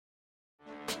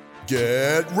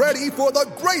Get ready for the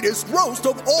greatest roast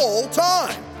of all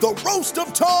time, the Roast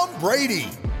of Tom Brady,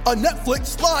 a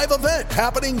Netflix live event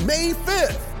happening May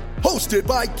 5th. Hosted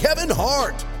by Kevin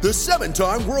Hart, the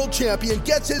 7-time world champion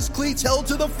gets his cleats held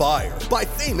to the fire by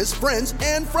famous friends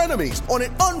and frenemies on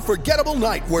an unforgettable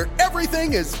night where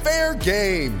everything is fair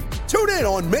game. Tune in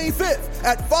on May 5th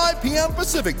at 5 p.m.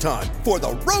 Pacific time for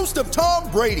the Roast of Tom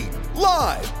Brady,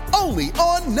 live only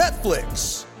on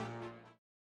Netflix.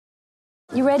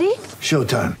 You ready?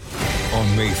 Showtime.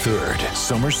 On May 3rd,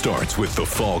 summer starts with The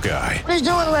Fall Guy. Let's do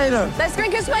it later. Let's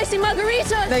drink a spicy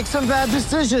margarita. Make some bad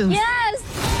decisions. Yes!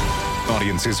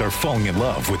 Audiences are falling in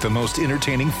love with the most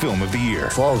entertaining film of the year.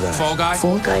 Fall Guy. Fall Guy?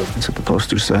 Fall guy. That's what the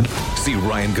poster said. See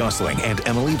Ryan Gosling and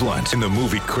Emily Blunt in the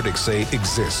movie critics say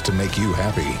exists to make you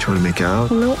happy. Trying to make it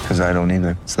out? Nope. Because I don't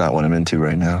either. It's not what I'm into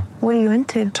right now. What are you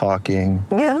into? Talking.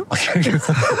 Yeah.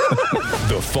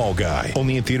 The Fall Guy.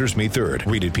 Only in theaters May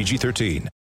 3rd. Rated PG-13.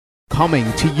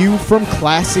 Coming to you from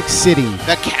Classic City,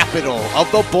 the capital of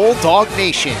the Bulldog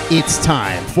Nation. It's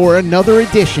time for another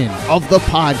edition of the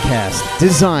podcast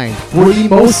designed for the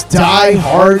most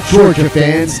die-hard Georgia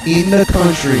fans in the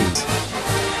country.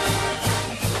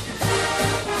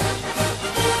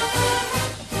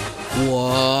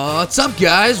 What's up,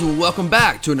 guys? Welcome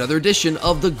back to another edition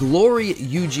of the Glory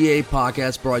UGA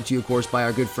podcast, brought to you, of course, by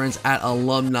our good friends at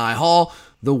Alumni Hall.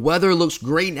 The weather looks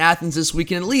great in Athens this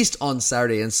weekend, at least on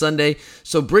Saturday and Sunday.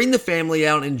 So bring the family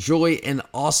out and enjoy an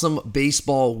awesome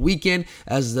baseball weekend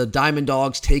as the Diamond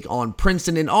Dogs take on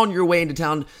Princeton. And on your way into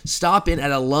town, stop in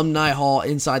at Alumni Hall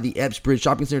inside the Epps Bridge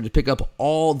Shopping Center to pick up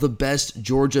all the best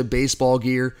Georgia baseball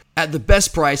gear at the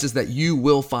best prices that you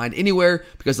will find anywhere,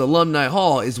 because Alumni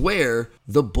Hall is where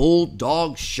the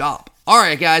Bulldogs shop. All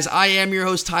right, guys, I am your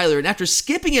host, Tyler, and after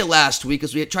skipping it last week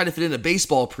as we tried to fit in a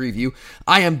baseball preview,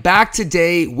 I am back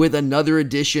today with another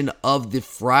edition of the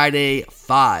Friday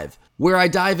Five, where I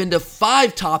dive into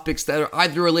 5 topics that are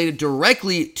either related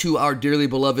directly to our dearly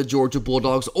beloved Georgia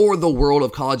Bulldogs or the world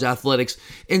of college athletics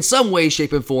in some way,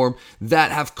 shape, and form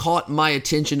that have caught my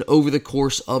attention over the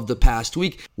course of the past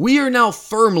week. We are now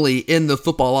firmly in the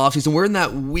football offseason. We're in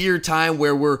that weird time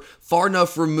where we're far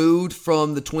enough removed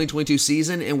from the 2022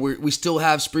 season, and we still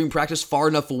have spring practice far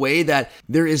enough away that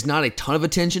there is not a ton of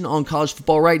attention on college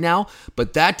football right now.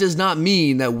 But that does not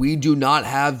mean that we do not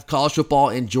have college football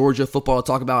and Georgia football to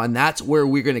talk about, and that's where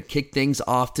we're going to kick things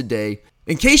off today.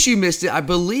 In case you missed it, I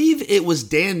believe it was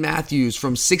Dan Matthews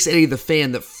from 680 The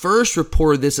Fan that first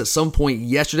reported this at some point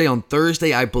yesterday on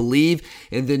Thursday, I believe,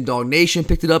 and then Dog Nation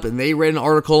picked it up and they read an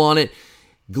article on it.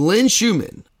 Glenn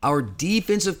Schumann, our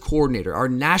defensive coordinator, our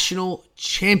national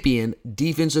champion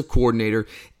defensive coordinator,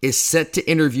 is set to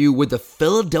interview with the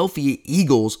Philadelphia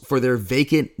Eagles for their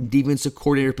vacant defensive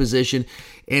coordinator position.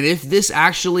 And if this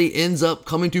actually ends up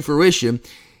coming to fruition,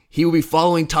 he will be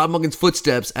following Todd Monken's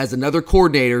footsteps as another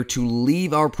coordinator to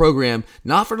leave our program,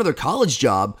 not for another college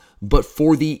job, but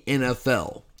for the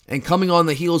NFL. And coming on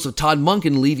the heels of Todd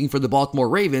Monken leaving for the Baltimore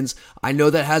Ravens, I know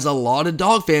that has a lot of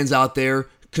dog fans out there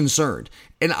concerned.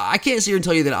 And I can't sit here and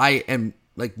tell you that I am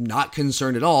not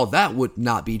concerned at all. That would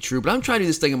not be true. But I'm trying to do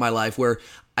this thing in my life where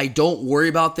I don't worry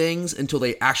about things until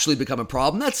they actually become a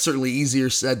problem. That's certainly easier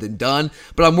said than done,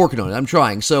 but I'm working on it. I'm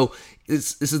trying. So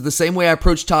this is the same way I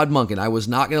approached Todd Monken. I was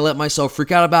not going to let myself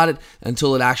freak out about it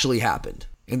until it actually happened.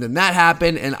 And then that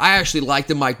happened, and I actually like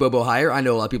the Mike Bobo hire. I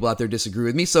know a lot of people out there disagree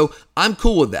with me, so I'm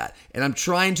cool with that. And I'm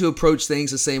trying to approach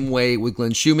things the same way with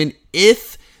Glenn Schumann.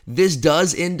 If this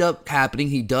does end up happening,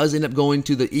 he does end up going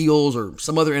to the Eagles or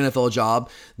some other NFL job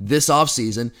this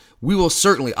offseason, we will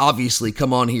certainly, obviously,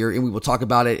 come on here and we will talk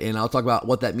about it, and I'll talk about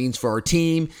what that means for our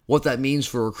team, what that means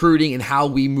for recruiting, and how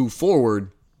we move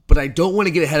forward. But I don't want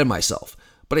to get ahead of myself.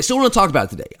 But I still want to talk about it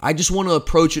today. I just want to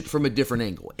approach it from a different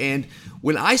angle. And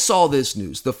when I saw this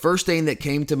news, the first thing that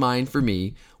came to mind for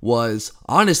me was,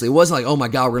 honestly, it wasn't like, oh my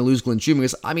God, we're going to lose Glenn Schumann.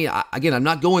 Because, I'm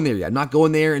not going there yet. I'm not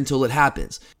going there until it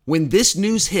happens. When this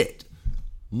news hit,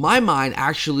 my mind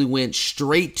actually went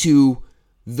straight to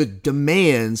the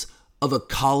demands of a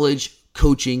college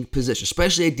coaching position,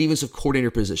 especially a defensive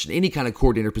coordinator position, any kind of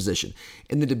coordinator position,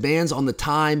 and the demands on the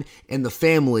time and the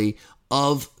family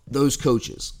of those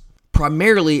coaches,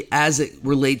 primarily as it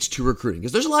relates to recruiting.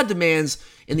 Because there's a lot of demands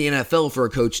in the NFL for a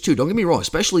coach too. Don't get me wrong,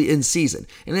 especially in season.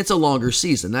 And it's a longer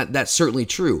season. That's certainly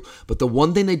true. But the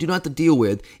one thing they do not have to deal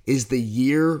with is the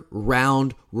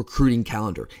year-round recruiting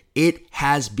calendar. It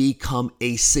has become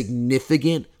a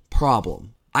significant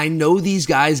problem. I know these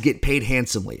guys get paid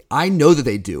handsomely. I know that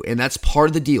they do. And that's part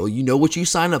of the deal. You know what you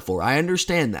sign up for. I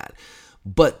understand that.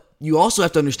 But you also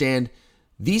have to understand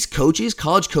these coaches,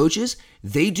 college coaches,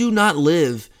 they do not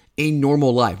live a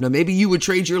normal life. Now, maybe you would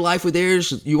trade your life with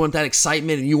theirs. You want that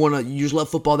excitement and you just love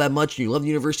football that much. And you love the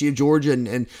University of Georgia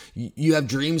and you have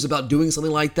dreams about doing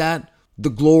something like that. The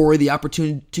glory, the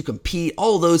opportunity to compete,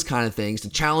 all those kind of things, to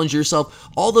challenge yourself.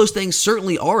 All those things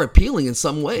certainly are appealing in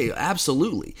some way.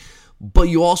 Absolutely. But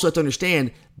you also have to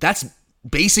understand that's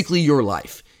basically your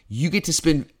life. You get to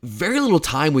spend very little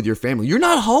time with your family. You're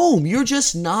not home. You're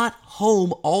just not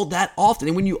home all that often.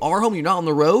 And when you are home, you're not on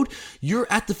the road, you're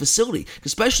at the facility.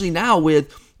 Especially now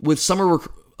with summer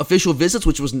official visits,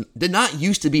 which did not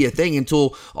used to be a thing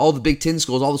until all the Big Ten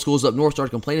schools, all the schools up north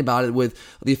started complaining about it, with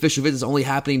the official visits only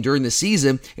happening during the season.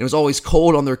 And it was always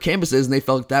cold on their campuses, and they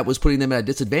felt like that was putting them at a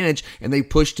disadvantage, and they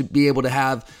pushed to be able to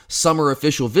have summer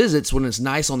official visits when it's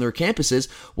nice on their campuses.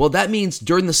 Well, that means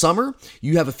during the summer,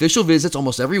 you have official visits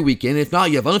almost every weekend. If not,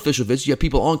 you have unofficial visits. You have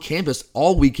people on campus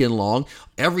all weekend long,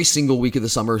 every single week of the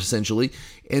summer, essentially.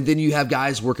 And then you have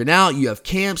guys working out, you have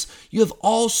camps, you have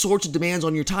all sorts of demands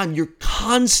on your time. You're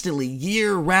constantly,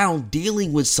 year-round,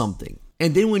 dealing with something.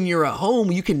 And then when you're at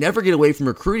home, you can never get away from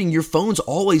recruiting. Your phone's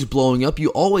always blowing up.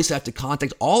 You always have to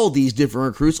contact all these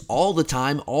different recruits all the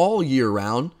time, all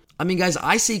year-round. I mean, guys,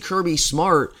 I see Kirby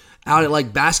Smart out at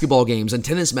like basketball games and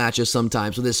tennis matches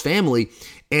sometimes with his family,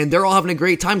 and they're all having a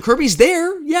great time. Kirby's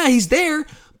there. Yeah, he's there.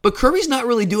 But Kirby's not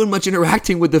really doing much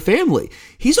interacting with the family.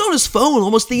 He's on his phone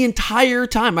almost the entire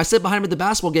time. I sat behind him at the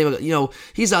basketball game. You know,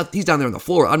 he's down there on the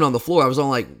floor. I'm on the floor. I was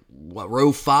on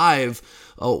row 5,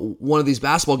 one of these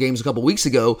basketball games a couple weeks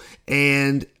ago.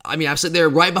 And I mean, I'm sitting there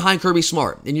right behind Kirby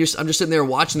Smart. And I'm just sitting there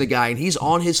watching the guy, and he's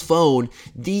on his phone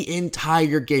the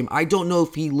entire game. I don't know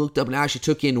if he looked up and actually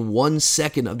took in 1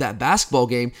 second of that basketball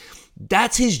game.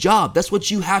 That's his job. That's what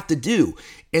you have to do.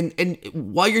 And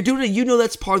while you're doing it, you know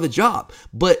that's part of the job.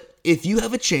 But if you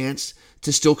have a chance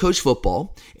to still coach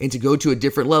football and to go to a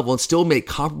different level and still make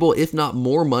comparable, if not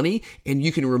more money, and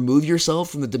you can remove yourself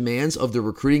from the demands of the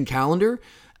recruiting calendar,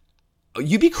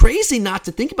 you'd be crazy not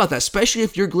to think about that, especially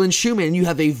if you're Glenn Schumann and you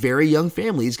have a very young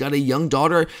family. He's got a young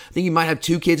daughter. I think he might have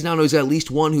 2 kids now. No, he's got at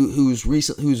least one who's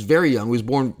very young, who was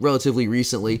born relatively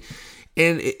recently.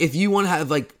 And if you want to have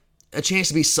a chance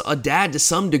to be a dad to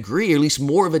some degree, or at least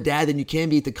more of a dad than you can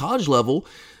be at the college level,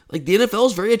 like the NFL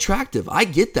is very attractive. I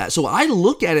get that. So I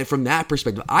look at it from that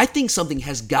perspective. I think something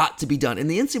has got to be done.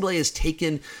 And the NCAA has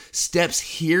taken steps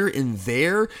here and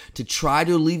there to try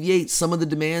to alleviate some of the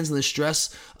demands and the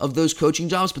stress of those coaching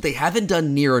jobs, but they haven't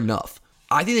done near enough.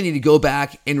 I think they need to go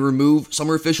back and remove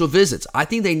summer official visits. I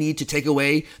think they need to take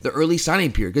away the early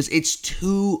signing period because it's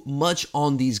too much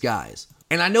on these guys.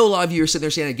 And I know a lot of you are sitting there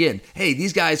saying, again, hey,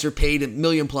 these guys are paid $1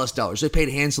 million+. They're paid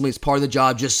handsomely. It's part of the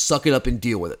job. Just suck it up and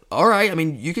deal with it. All right. I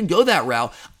mean, you can go that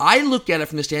route. I look at it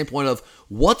from the standpoint of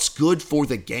what's good for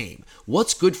the game.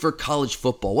 What's good for college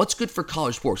football? What's good for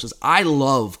college sports? Because I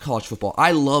love college football.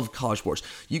 I love college sports.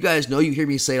 You guys know, you hear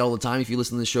me say it all the time if you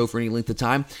listen to the show for any length of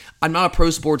time. I'm not a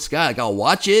pro sports guy. I'll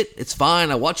watch it. It's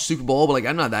fine. I watch Super Bowl, but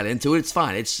I'm not that into it. It's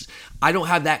fine. I don't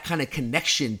have that kind of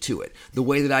connection to it the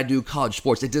way that I do college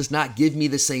sports. It does not give me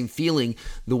the same feeling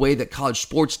the way that college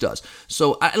sports does.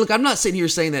 So, I'm not sitting here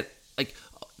saying that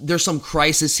there's some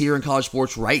crisis here in college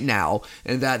sports right now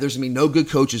and that there's going to be no good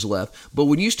coaches left. But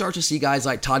when you start to see guys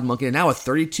like Todd Monken, and now a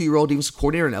 32-year-old defensive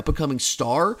coordinator, an up-and-coming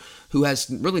star who has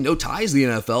really no ties to the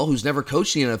NFL, who's never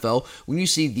coached the NFL, when you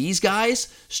see these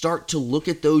guys start to look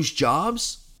at those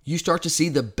jobs, you start to see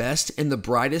the best and the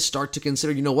brightest start to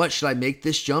consider, you know what, should I make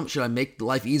this jump? Should I make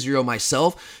life easier on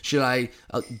myself? Should I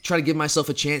try to give myself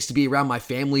a chance to be around my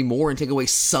family more and take away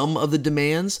some of the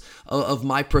demands of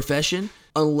my profession?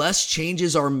 Unless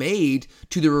changes are made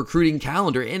to the recruiting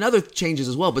calendar and other changes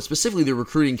as well, but specifically the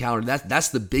recruiting calendar, that's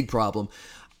the big problem.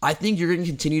 I think you're going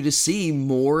to continue to see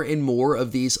more and more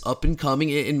of these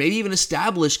up-and-coming and maybe even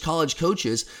established college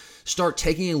coaches start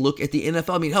taking a look at the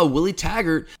NFL. I mean, Willie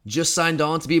Taggart just signed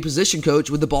on to be a position coach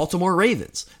with the Baltimore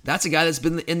Ravens. That's a guy that's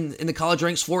been in the college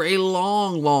ranks for a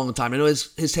long, long time. I know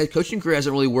his head coaching career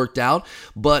hasn't really worked out,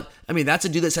 but I mean, that's a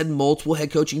dude that's had multiple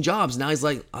head coaching jobs. Now he's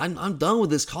like, I'm done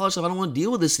with this college stuff. I don't want to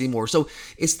deal with this anymore. So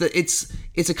it's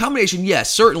a combination.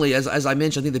 Yes, certainly, as I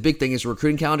mentioned, I think the big thing is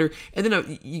recruiting calendar, and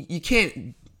then you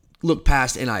can't look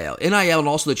past NIL. NIL and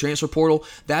also the transfer portal,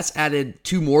 that's added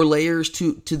 2 more layers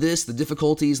to this, the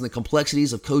difficulties and the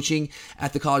complexities of coaching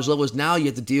at the college level. Is now you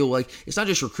have to deal, it's not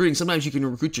just recruiting. Sometimes you can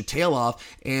recruit your tail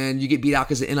off and you get beat out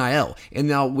because of NIL. And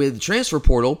now with the transfer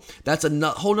portal, that's a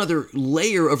whole other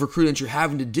layer of recruiting that you're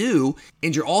having to do.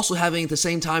 And you're also having at the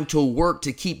same time to work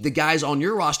to keep the guys on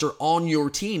your roster on your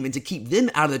team and to keep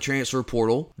them out of the transfer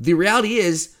portal. The reality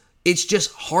is, It's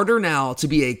just harder now to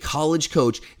be a college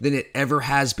coach than it ever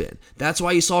has been. That's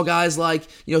why you saw guys like,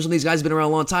 some of these guys have been around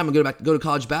a long time and go to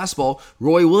college basketball.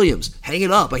 Roy Williams, hang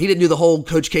it up. He didn't do the whole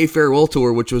Coach K farewell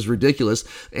tour, which was ridiculous.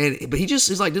 But he just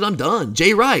is like, dude, I'm done.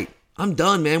 Jay Wright, I'm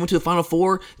done, man. Went to the Final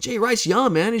Four. Jay Wright's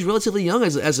young, man. He's relatively young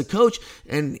as a coach,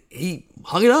 and he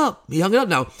hung it up.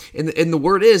 Now, and the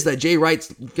word is that Jay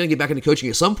Wright's going to get back into coaching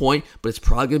at some point, but it's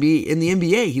probably going to be in the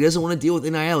NBA. He doesn't want to deal with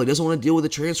NIL. He doesn't want to deal with the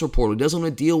transfer portal. He doesn't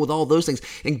want to deal with all those things.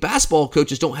 And basketball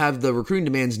coaches don't have the recruiting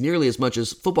demands nearly as much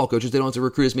as football coaches. They don't have to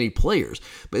recruit as many players.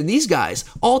 But these guys,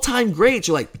 all-time greats,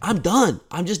 are like, I'm done.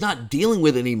 I'm just not dealing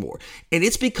with it anymore. And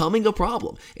it's becoming a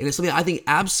problem. And it's something I think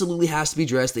absolutely has to be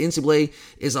addressed. The NCAA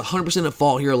is 100% at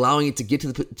fault here, allowing it to get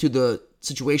to the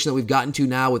situation that we've gotten to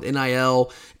now with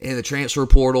NIL and the transfer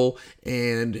portal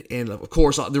and of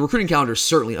course the recruiting calendar is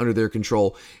certainly under their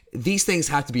control. These things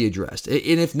have to be addressed, and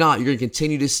if not, you're going to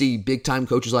continue to see big time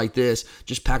coaches like this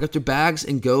just pack up their bags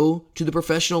and go to the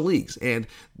professional leagues. And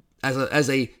as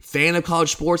a fan of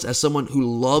college sports, as someone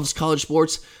who loves college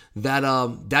sports,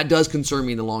 that does concern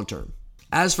me in the long term.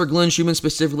 As for Glenn Schumann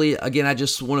specifically, again, I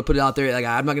just want to put it out there.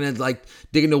 I'm not going to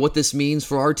dig into what this means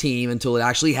for our team until it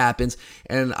actually happens.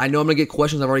 And I know I'm going to get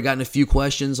questions. I've already gotten a few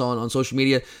questions on social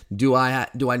media. Do I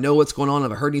know what's going on?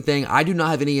 Have I heard anything? I do not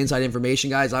have any inside information,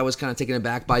 guys. I was kind of taken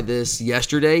aback by this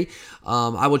yesterday.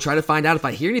 I will try to find out. If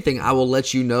I hear anything, I will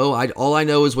let you know. All I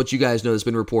know is what you guys know that's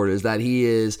been reported, is that he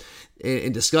is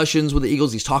in discussions with the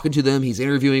Eagles. He's talking to them. He's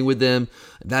interviewing with them.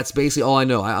 That's basically all I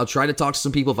know. I'll try to talk to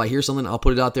some people. If I hear something, I'll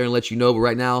put it out there and let you know. But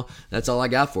right now, that's all I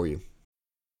got for you.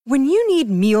 When you need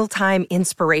mealtime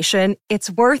inspiration,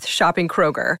 it's worth shopping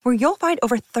Kroger, where you'll find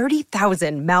over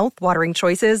 30,000 mouth-watering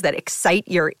choices that excite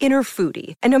your inner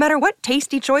foodie. And no matter what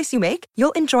tasty choice you make,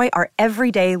 you'll enjoy our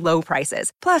everyday low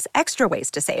prices, plus extra ways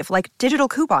to save, like digital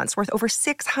coupons worth over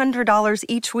 $600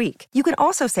 each week. You can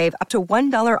also save up to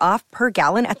 $1 off per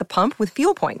gallon at the pump with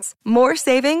fuel points. More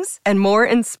savings and more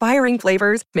inspiring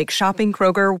flavors make shopping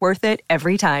Kroger worth it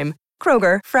every time.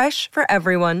 Kroger, fresh for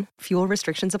everyone. Fuel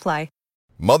restrictions apply.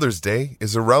 Mother's Day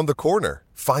is around the corner.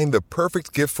 Find the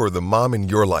perfect gift for the mom in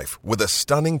your life with a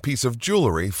stunning piece of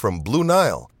jewelry from Blue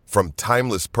Nile. From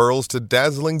timeless pearls to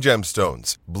dazzling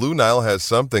gemstones, Blue Nile has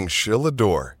something she'll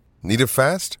adore. Need it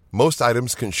fast? Most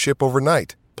items can ship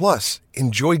overnight. Plus,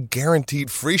 enjoy guaranteed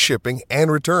free shipping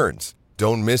and returns.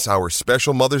 Don't miss our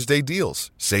special Mother's Day deals.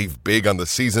 Save big on the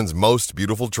season's most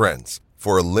beautiful trends.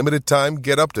 For a limited time,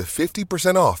 get up to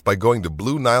 50% off by going to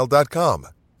BlueNile.com.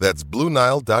 That's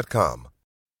BlueNile.com.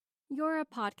 You're a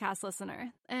podcast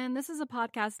listener, and this is a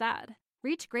podcast ad.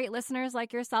 Reach great listeners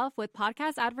like yourself with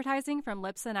podcast advertising from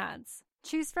Libsyn Ads.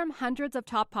 Choose from hundreds of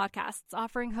top podcasts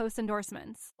offering host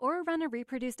endorsements, or run a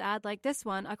reproduced ad like this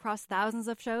one across thousands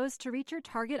of shows to reach your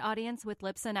target audience with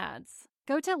Libsyn Ads.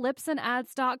 Go to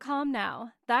libsynads.com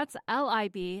now. That's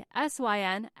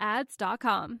LIBSYN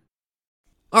ads.com.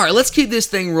 All right, let's keep this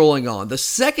thing rolling on. The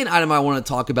second item I want to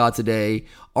talk about today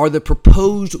are the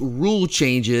proposed rule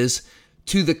changes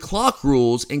to the clock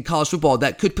rules in college football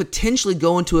that could potentially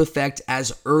go into effect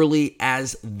as early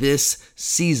as this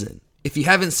season. If you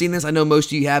haven't seen this, I know most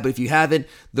of you have, but if you haven't,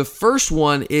 the first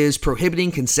one is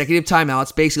prohibiting consecutive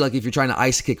timeouts, basically like if you're trying to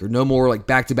ice a kicker, no more like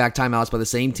back-to-back timeouts by the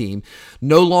same team,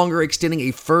 no longer extending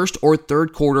a first or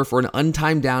third quarter for an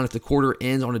untimed down if the quarter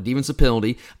ends on a defensive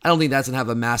penalty. I don't think that's going to have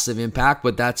a massive impact,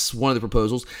 but that's one of the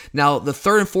proposals. Now, the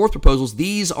third and fourth proposals,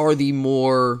 these are the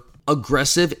more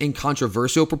aggressive and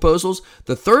controversial proposals.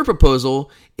 The third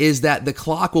proposal is that the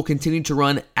clock will continue to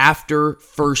run after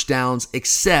first downs,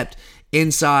 except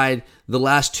inside the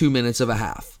last 2 minutes of a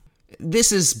half.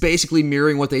 This is basically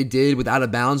mirroring what they did with out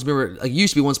of bounds. Remember, it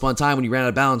used to be once upon a time when you ran out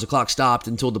of bounds, the clock stopped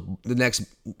until the next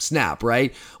snap,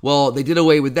 right? Well, they did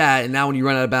away with that, and now when you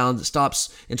run out of bounds, it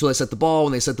stops until they set the ball.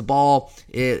 When they set the ball,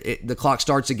 the clock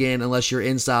starts again unless you're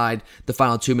inside the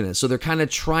final 2 minutes. So they're kind of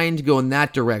trying to go in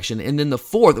that direction. And then the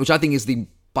fourth, which I think is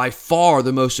by far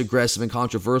the most aggressive and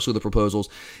controversial of the proposals,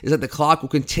 is that the clock will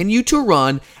continue to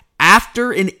run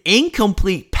after an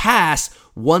incomplete pass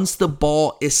once the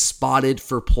ball is spotted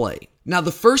for play. Now,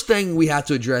 the first thing we have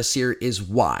to address here is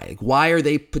why. Why are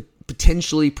they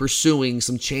potentially pursuing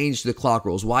some change to the clock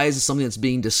rules? Why is this something that's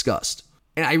being discussed?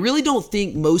 And I really don't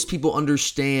think most people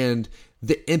understand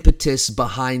the impetus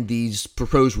behind these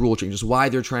proposed rule changes, why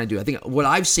they're trying to do it. I think what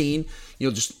I've seen,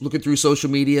 just looking through social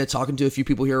media, talking to a few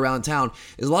people here around town,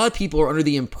 is a lot of people are under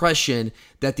the impression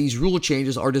that these rule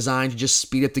changes are designed to just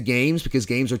speed up the games because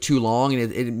games are too long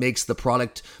and it makes the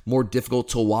product more difficult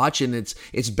to watch, and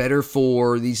it's better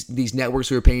for these networks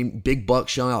who are paying big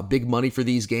bucks, shelling out big money for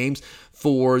these games,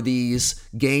 for these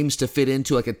games to fit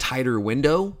into like a tighter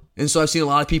window. And so I've seen a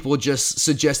lot of people just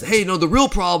suggest, hey, no, the real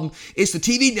problem is the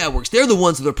TV networks. They're the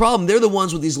ones with the problem. They're the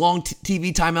ones with these long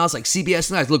TV timeouts like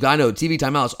CBS and Look, I know TV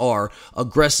timeouts are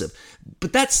aggressive,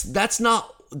 but that's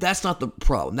not the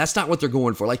problem. That's not what they're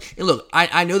going for. Like, and look,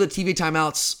 I know that TV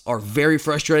timeouts are very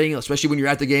frustrating, especially when you're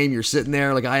at the game, you're sitting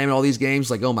there like I am in all these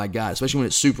games, like, oh my God, especially when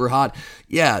it's super hot.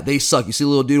 Yeah, they suck. You see a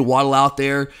little dude waddle out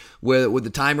there with the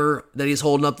timer that he's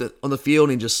holding up on the field,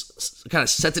 and he just kind of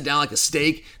sets it down like a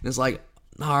steak, and it's like,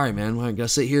 all right, man, I gotta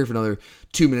sit here for another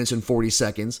 2 minutes and 40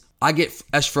 seconds. I get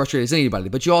as frustrated as anybody,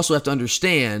 but you also have to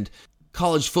understand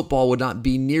college football would not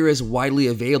be near as widely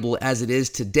available as it is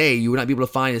today. You would not be able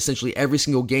to find essentially every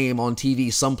single game on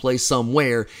TV someplace,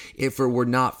 somewhere, if it were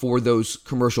not for those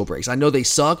commercial breaks. I know they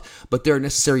suck, but they're a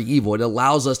necessary evil. It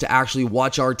allows us to actually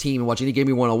watch our team and watch any game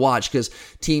we want to watch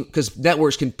because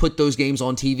networks can put those games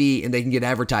on TV and they can get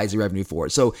advertising revenue for it.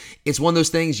 So it's one of those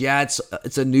things. Yeah,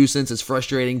 it's a nuisance. It's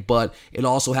frustrating, but it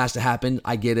also has to happen.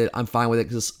 I get it. I'm fine with it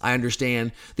because I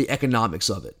understand the economics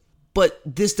of it. But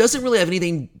this doesn't really have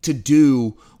anything to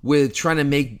do with trying to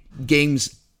make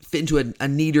games fit into a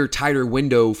neater, tighter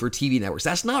window for TV networks.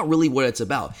 That's not really what it's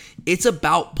about. It's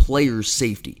about player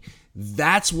safety.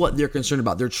 That's what they're concerned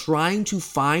about. They're trying to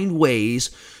find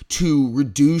ways to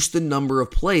reduce the number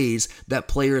of plays that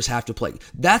players have to play.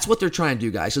 That's what they're trying to do,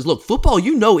 guys. Because look, football,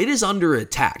 it is under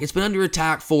attack. It's been under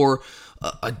attack for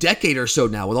a decade or so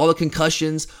now, with all the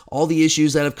concussions, all the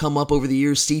issues that have come up over the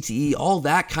years, CTE, all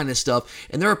that kind of stuff.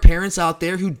 And there are parents out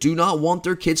there who do not want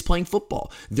their kids playing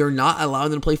football. They're not allowing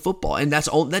them to play football. And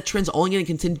that trend's only going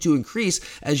to continue to increase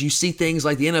as you see things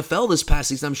like the NFL this past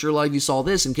season. I'm sure a lot of you saw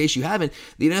this. In case you haven't,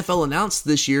 the NFL announced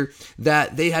this year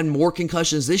that they had more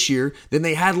concussions this year than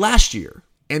they had last year.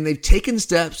 And they've taken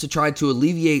steps to try to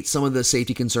alleviate some of the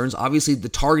safety concerns. Obviously, the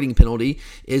targeting penalty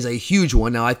is a huge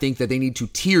one. Now, I think that they need to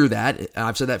tier that. And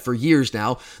I've said that for years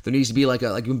now. There needs to be like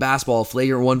in basketball,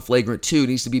 flagrant 1, flagrant 2. It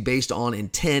needs to be based on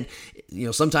intent.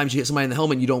 Sometimes you hit somebody in the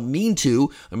helmet and you don't mean to.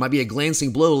 It might be a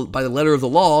glancing blow by the letter of the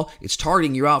law. It's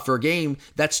targeting. You're out for a game.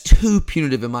 That's too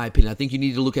punitive, in my opinion. I think you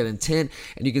need to look at intent.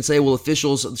 And you can say, well,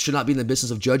 officials should not be in the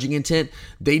business of judging intent.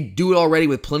 They do it already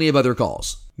with plenty of other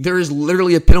calls. There is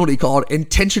literally a penalty called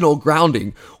intentional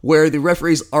grounding, where the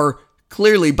referees are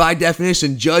clearly, by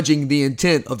definition, judging the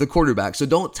intent of the quarterback. So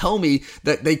don't tell me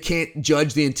that they can't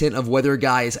judge the intent of whether a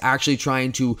guy is actually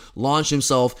trying to launch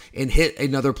himself and hit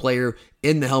another player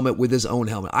in the helmet with his own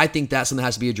helmet. I think that's something that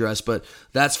has to be addressed, but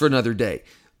that's for another day.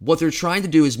 What they're trying to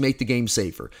do is make the game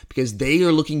safer because they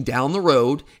are looking down the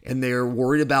road and they're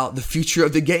worried about the future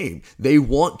of the game. They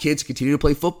want kids to continue to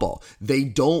play football. They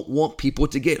don't want people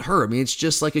to get hurt. I mean, it's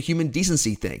just like a human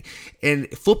decency thing. And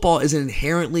football is an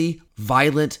inherently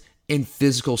violent and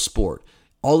physical sport.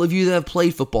 All of you that have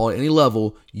played football at any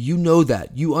level, you know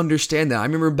that. You understand that. I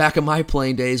remember back in my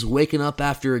playing days, waking up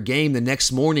after a game the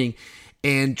next morning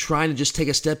and trying to just take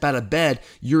a step out of bed.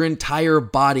 Your entire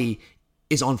body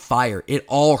is on fire. It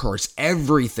all hurts.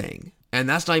 Everything. And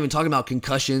that's not even talking about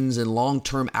concussions and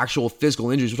long-term actual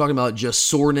physical injuries. We're talking about just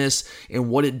soreness and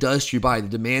what it does to your body, the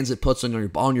demands it puts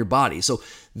on your body. So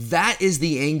that is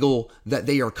the angle that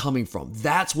they are coming from.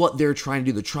 That's what they're trying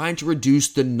to do. They're trying to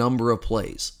reduce the number of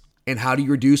plays. And how do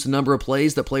you reduce the number of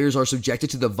plays that players are subjected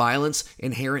to the violence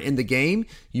inherent in the game?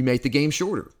 You make the game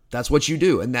shorter. That's what you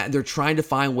do, and that they're trying to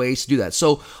find ways to do that.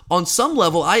 So on some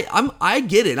level, I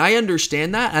get it. I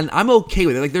understand that, and I'm okay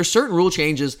with it. Like, there's certain rule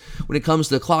changes when it comes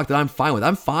to the clock that I'm fine with.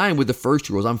 I'm fine with the first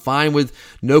rules. I'm fine with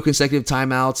no consecutive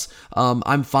timeouts.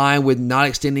 I'm fine with not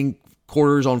extending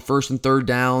quarters on first and third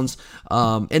downs.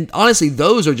 And honestly,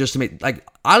 those are just to make, like,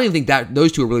 I don't even think that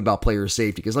those two are really about player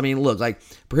safety. Because, I mean, look, like,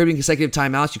 prohibiting consecutive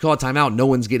timeouts, you call a timeout, no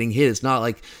one's getting hit. It's not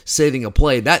like saving a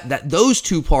play. That those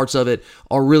two parts of it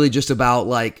are really just about,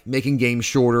 like, making games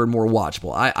shorter and more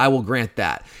watchable. I will grant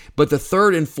that. But the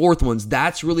third and fourth ones,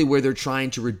 that's really where they're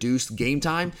trying to reduce game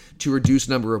time, to reduce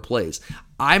number of plays.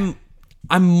 I'm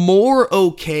more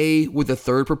okay with the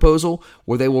third proposal,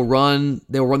 where they will run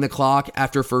the clock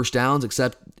after first downs,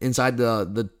 except inside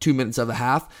the 2 minutes of a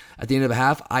half, at the end of a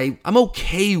half. I'm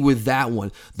okay with that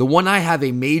one. The one I have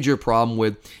a major problem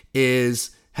with is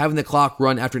having the clock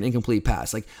run after an incomplete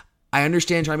pass. Like, I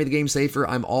understand trying to make the game safer.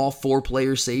 I'm all for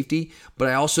player safety, but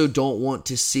I also don't want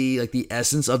to see, like, the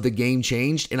essence of the game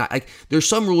changed. And there's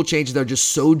some rule changes that are just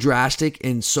so drastic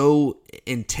and so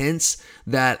intense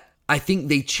that I think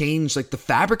they changed like the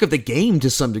fabric of the game to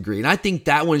some degree. And I think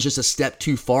that one is just a step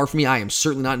too far for me. I am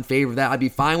certainly not in favor of that. I'd be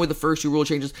fine with the first 2 rule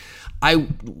changes. I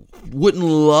wouldn't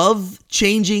love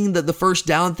changing the first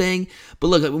down thing. But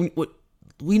look,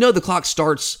 we know the clock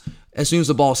starts as soon as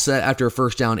the ball's set after a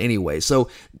first down anyway. So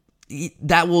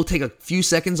that will take a few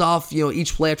seconds off,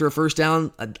 each play after a first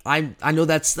down. I know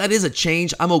that is a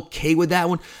change. I'm okay with that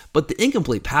one. But the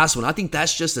incomplete pass one, I think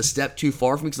that's just a step too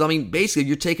far for me. Because, basically,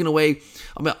 you're taking away...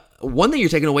 one thing you're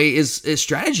taking away is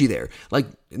strategy there. Like,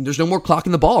 there's no more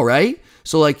clocking the ball, right?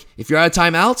 So, like, if you're out of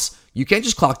timeouts, you can't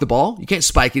just clock the ball. You can't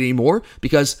spike it anymore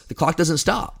because the clock doesn't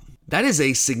stop. That is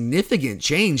a significant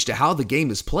change to how the game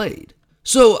is played.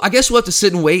 So I guess we'll have to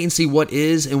sit and wait and see what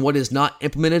is and what is not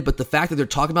implemented. But the fact that they're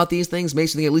talking about these things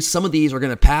makes me think at least some of these are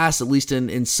going to pass, at least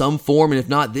in some form. And if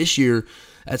not this year,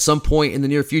 at some point in the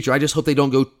near future. I just hope they don't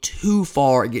go too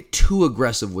far and get too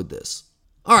aggressive with this.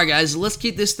 All right, guys, let's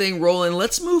keep this thing rolling.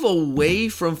 Let's move away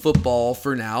from football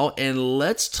for now, and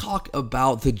let's talk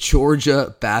about the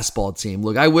Georgia basketball team.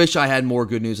 Look, I wish I had more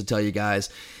good news to tell you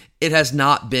guys. It has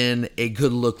not been a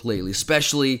good look lately,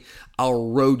 especially our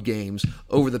road games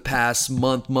over the past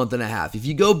month and a half. If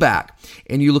you go back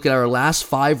and you look at our last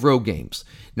 5 road games,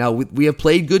 now we have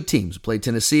played good teams. We played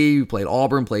Tennessee, we played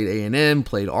Auburn, played A&M,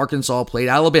 played Arkansas, played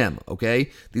Alabama,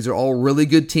 okay? These are all really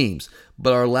good teams.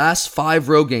 But our last 5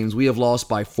 road games, we have lost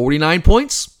by 49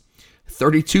 points,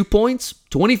 32 points,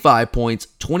 25 points,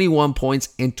 21 points,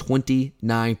 and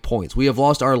 29 points. We have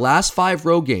lost our last 5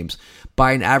 road games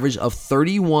by an average of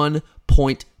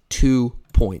 31.2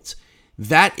 points.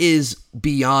 That is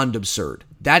beyond absurd.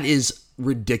 That is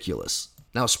ridiculous.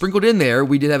 Now, sprinkled in there,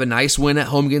 we did have a nice win at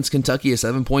home against Kentucky, a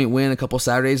 7-point win a couple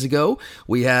Saturdays ago.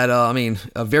 We had,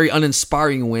 a very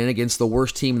uninspiring win against the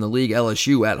worst team in the league,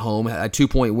 LSU, at home. A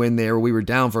 2-point win there. We were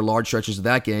down for large stretches of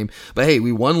that game. But hey,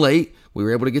 we won late. We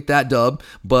were able to get that dub.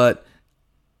 But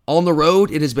on the road,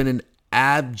 it has been an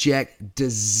abject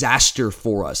disaster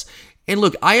for us. And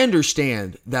look, I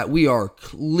understand that we are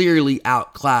clearly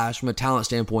outclassed from a talent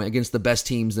standpoint against the best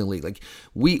teams in the league. Like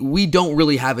we don't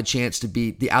really have a chance to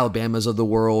beat the Alabamas of the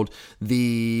world,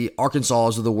 the Arkansas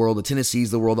of the world, the Tennessees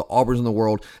of the world, the Auburns of the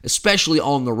world, especially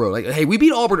on the road. Like, hey, we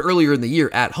beat Auburn earlier in the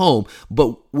year at home,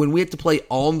 but when we have to play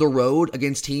on the road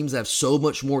against teams that have so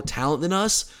much more talent than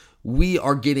us, we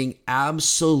are getting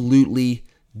absolutely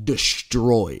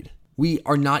destroyed. We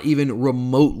are not even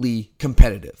remotely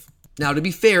competitive. Now, to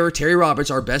be fair, Terry Roberts,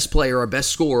 our best player, our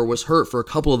best scorer, was hurt for a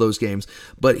couple of those games,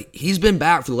 but he's been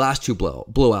back for the last 2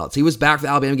 blowouts. He was back for the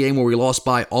Alabama game where we lost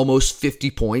by almost 50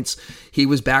 points. He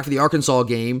was back for the Arkansas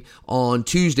game on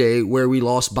Tuesday where we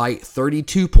lost by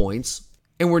 32 points.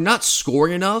 And we're not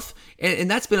scoring enough, and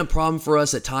that's been a problem for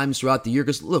us at times throughout the year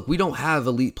because, look, we don't have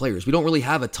elite players. We don't really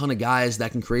have a ton of guys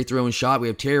that can create their own shot. We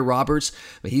have Terry Roberts,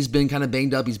 but he's been kind of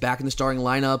banged up. He's back in the starting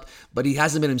lineup, but he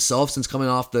hasn't been himself since coming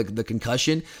off the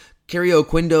concussion. Kerry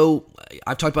Oquendo,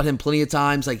 I've talked about him plenty of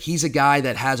times. Like, he's a guy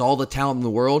that has all the talent in the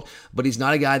world, but he's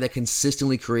not a guy that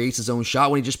consistently creates his own shot.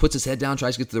 When he just puts his head down,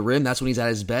 tries to get to the rim, that's when he's at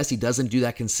his best. He doesn't do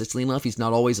that consistently enough. He's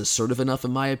not always assertive enough,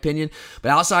 in my opinion.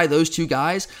 But outside of those 2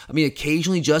 guys,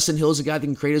 occasionally Justin Hill's a guy that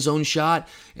can create his own shot,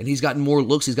 and he's gotten more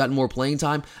looks, he's gotten more playing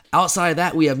time. Outside of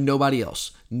that, we have nobody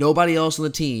else. Nobody else on the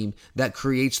team that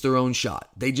creates their own shot.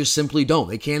 They just simply don't.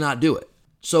 They cannot do it.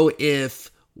 So if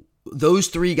those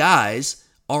 3 guys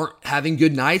aren't having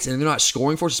good nights and they're not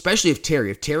scoring for us, especially if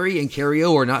Terry and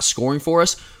Carrio are not scoring for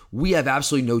us, we have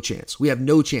absolutely no chance. We have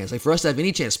no chance. Like, for us to have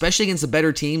any chance, especially against the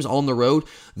better teams on the road,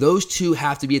 those 2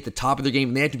 have to be at the top of their game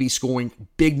and they have to be scoring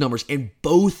big numbers. And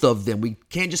both of them, we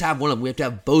can't just have one of them. We have to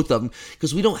have both of them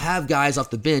because we don't have guys off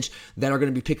the bench that are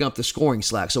going to be picking up the scoring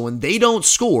slack. So when they don't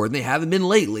score, and they haven't been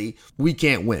lately, we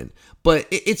can't win. But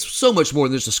it's so much more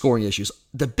than just the scoring issues.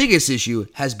 The biggest issue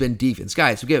has been defense.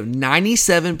 Guys, we gave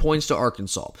 97 points to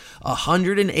Arkansas,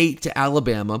 108 to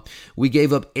Alabama. We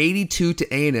gave up 82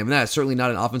 to A&M, and that's certainly not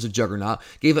an offensive juggernaut.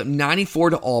 Gave up 94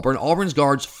 to Auburn. Auburn's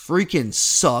guards freaking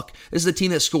suck. This is a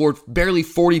team that scored barely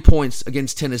 40 points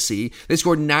against Tennessee. They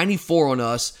scored 94 on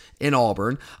us in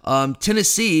Auburn.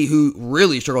 Tennessee, who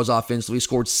really struggles offensively,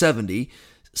 scored 70.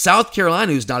 South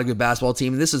Carolina, who's not a good basketball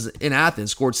team, and this is in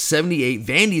Athens, scored 78.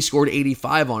 Vandy scored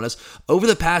 85 on us. Over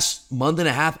the past month and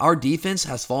a half, our defense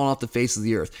has fallen off the face of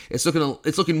the earth. It's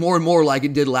looking more and more like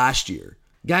it did last year.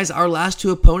 Guys, our last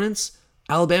 2 opponents,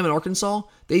 Alabama and Arkansas,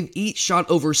 they've each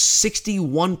shot over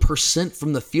 61%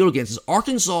 from the field against us.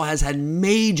 Arkansas has had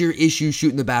major issues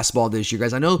shooting the basketball this year,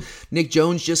 guys. I know Nick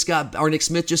Smith just got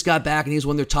back, and he was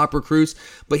one of their top recruits,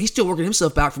 but he's still working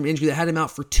himself back from an injury that had him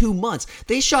out for 2 months.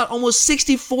 They shot almost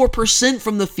 64%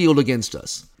 from the field against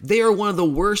us. They are one of the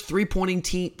worst three-point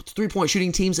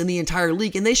shooting teams in the entire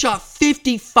league, and they shot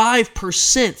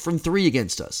 55% from three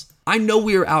against us. I know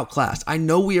we are outclassed. I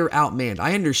know we are outmanned.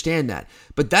 I understand that.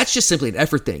 But that's just simply an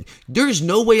effort thing. There is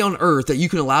no way on earth that you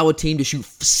can allow a team to shoot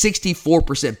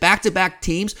 64%. Back-to-back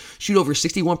teams shoot over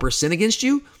 61% against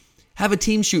you. Have a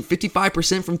team shoot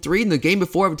 55% from three. And the game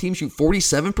before, have a team shoot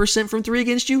 47% from three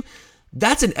against you.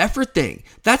 That's an effort thing.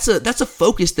 That's a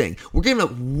focus thing. We're giving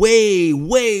up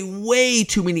way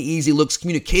too many easy looks.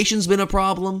 Communication's been a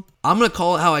problem. I'm going to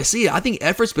call it how I see it. I think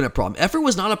effort's been a problem. Effort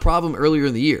was not a problem earlier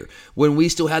in the year when we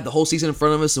still had the whole season in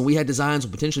front of us and we had designs of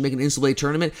potentially making an NCAA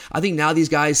tournament. I think now these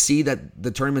guys see that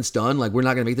the tournament's done. Like, we're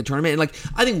not going to make the tournament. And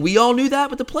I think we all knew that,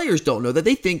 but the players don't know that.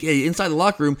 They think, hey, inside the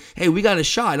locker room, hey, we got a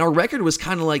shot. And our record was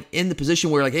kind of in the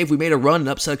position where, hey, if we made a run and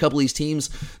upset a couple of these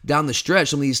teams down the stretch,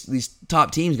 some of these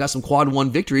top teams got some quad one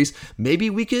victories,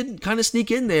 maybe we could kind of sneak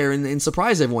in there and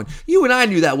surprise everyone. You and I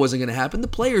knew that wasn't going to happen. The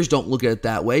players don't look at it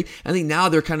that way. I think now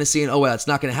they're kind of seeing, oh, well, it's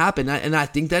not going to happen. And I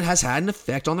think that has had an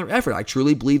effect on their effort. I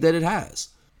truly believe that it has.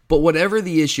 But whatever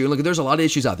the issue, look, there's a lot of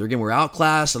issues out there. Again, we're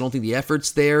outclassed. I don't think the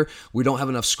effort's there. We don't have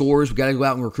enough scores. We got to go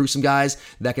out and recruit some guys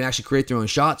that can actually create their own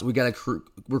shots. We got to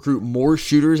recruit more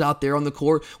shooters out there on the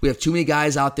court. We have too many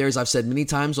guys out there, as I've said many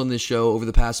times on this show over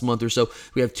the past month or so.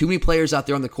 We have too many players out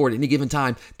there on the court at any given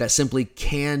time that simply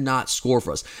cannot score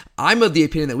for us. I'm of the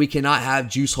opinion that we cannot have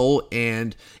Juice Holt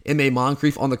and M.A.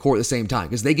 Moncrief on the court at the same time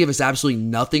because they give us absolutely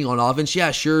nothing on offense.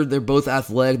 Yeah, sure, they're both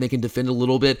athletic. They can defend a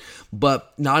little bit,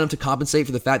 but not enough to compensate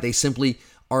for the fact they simply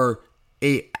are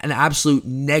an absolute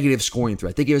negative scoring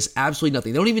threat. They give us absolutely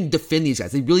nothing. They don't even defend these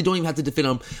guys. They really don't even have to defend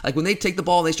them. When they take the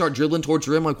ball and they start dribbling towards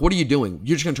the rim, what are you doing?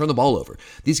 You're just going to turn the ball over.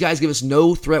 These guys give us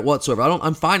no threat whatsoever.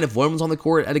 I'm fine if one of them's on the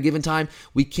court at a given time.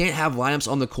 We can't have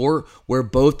lineups on the court where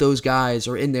both those guys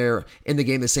are in there in the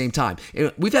game at the same time.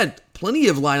 And we've had plenty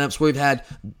of lineups where we've had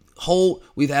Holt,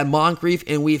 we've had Moncrief,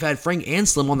 and we've had Frank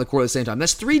Anselm on the court at the same time.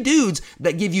 That's three dudes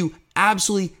that give you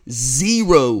absolutely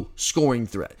zero scoring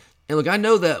threat. And look, I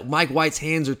know that Mike White's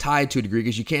hands are tied to a degree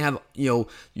because you can't have,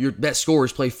 your best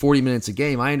scorers play 40 minutes a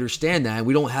game. I understand that. And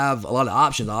we don't have a lot of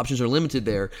options. The options are limited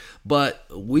there. But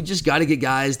we just got to get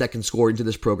guys that can score into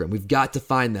this program. We've got to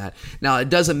find that. Now, it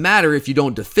doesn't matter if you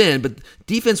don't defend, but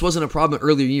defense wasn't a problem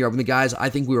earlier in the year. When the guys, I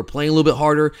think we were playing a little bit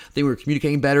harder. I think we were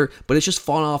communicating better, but it's just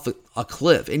fallen off a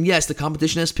cliff. And yes, the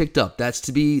competition has picked up. That's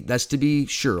to be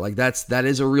sure. That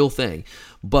is a real thing.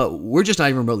 But we're just not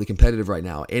even remotely competitive right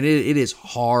now. And it is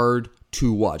hard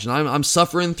to watch. And I'm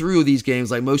suffering through these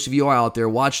games like most of you are out there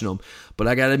watching them. But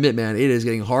I got to admit, man, it is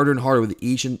getting harder and harder with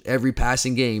each and every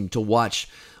passing game to watch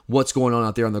what's going on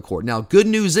out there on the court. Now, good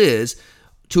news is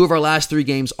 2 of our last 3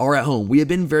 games are at home. We have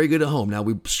been very good at home. Now,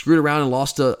 we screwed around and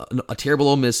lost to a terrible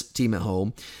Ole Miss team at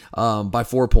home by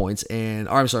 4 points.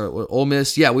 Ole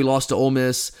Miss. Yeah, we lost to Ole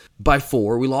Miss by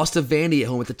 4. We lost to Vandy at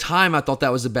home. At the time, I thought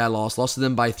that was a bad loss. Lost to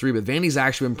them by 3, but Vandy's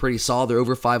actually been pretty solid. They're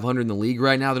over 500 in the league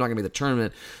right now. They're not going to make the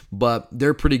tournament, but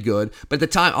they're pretty good. But at the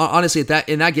time, honestly,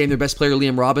 in that game, their best player,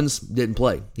 Liam Robbins, didn't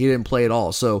play. He didn't play at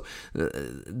all. So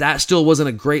that still wasn't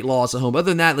a great loss at home. Other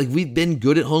than that, we've been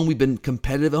good at home. We've been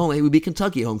competitive at home. Hey, we beat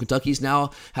Kentucky at home. Kentucky's now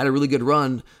had a really good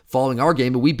run following our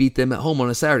game, but we beat them at home on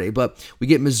a Saturday. But we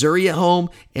get Missouri at home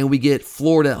and we get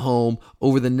Florida at home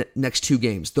over the next 2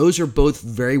 games. Those are both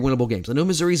very winnable games. I know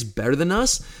Missouri's better than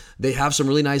us. They have some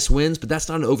really nice wins, but that's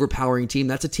not an overpowering team.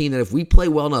 That's a team that if we play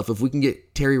well enough, if we can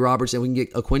get Terry Roberts and we can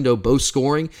get Aquindo both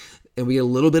scoring, and we get a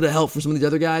little bit of help from some of the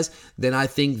other guys, then I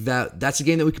think that's a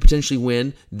game that we could potentially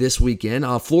win this weekend.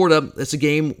 Florida, that's a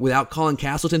game without Colin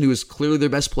Castleton, who is clearly their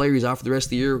best player. He's out for the rest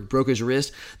of the year, broke his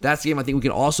wrist. That's a game I think we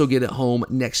can also get at home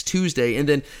next Tuesday. And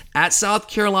then at South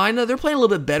Carolina, they're playing a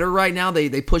little bit better right now.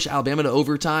 They pushed Alabama to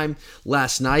overtime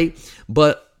last night,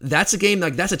 but that's a game,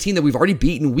 that's a team that we've already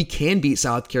beaten. We can beat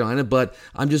South Carolina, but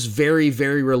I'm just very,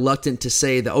 very reluctant to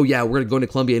say that, oh yeah, we're going to go into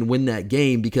Columbia and win that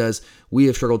game because we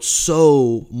have struggled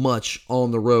so much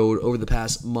on the road over the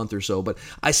past month or so. But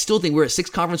I still think we're at 6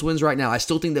 conference wins right now. I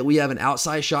still think that we have an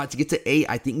outside shot to get to 8.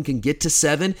 I think we can get to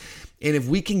 7. And if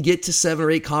we can get to 7 or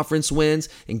 8 conference wins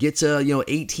and get to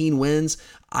 18 wins,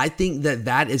 I think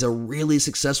that is a really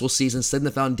successful season, setting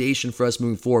the foundation for us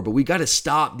moving forward. But we got to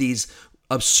stop these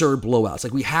absurd blowouts.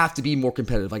 We have to be more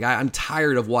competitive. I'm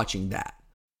tired of watching that.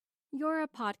 You're a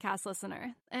podcast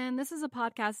listener, and this is a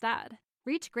podcast ad.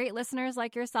 Reach great listeners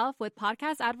like yourself with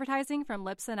podcast advertising from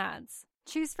Lips and Ads.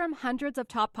 Choose from hundreds of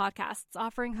top podcasts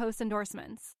offering host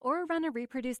endorsements, or run a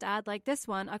reproduced ad like this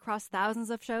one across thousands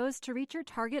of shows to reach your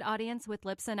target audience with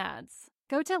Libsyn Ads.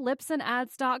 Go to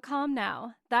libsynads.com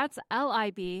now. That's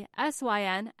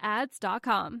LIBSYN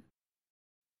ads.com.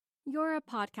 You're a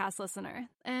podcast listener,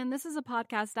 and this is a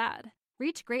podcast ad.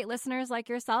 Reach great listeners like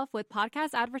yourself with podcast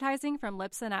advertising from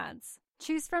Libsyn Ads.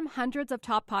 Choose from hundreds of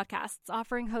top podcasts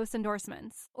offering host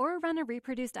endorsements, or run a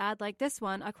reproduced ad like this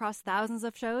one across thousands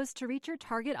of shows to reach your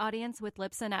target audience with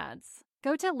Libsyn Ads.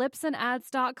 Go to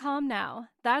libsynads.com now.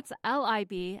 That's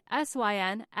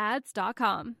LIBSYN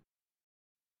ads.com.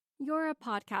 You're a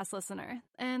podcast listener,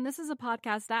 and this is a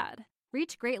podcast ad.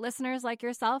 Reach great listeners like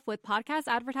yourself with podcast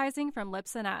advertising from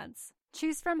Libsyn Ads.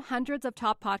 Choose from hundreds of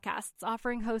top podcasts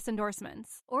offering host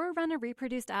endorsements, or run a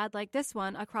reproduced ad like this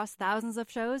one across thousands of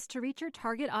shows to reach your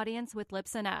target audience with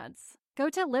Libsyn Ads. Go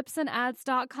to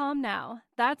libsynads.com now.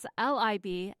 That's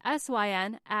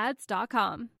LIBSYN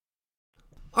ads.com.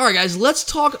 All right, guys, let's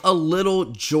talk a little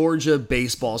Georgia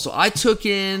baseball. So I took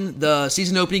in the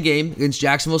season opening game against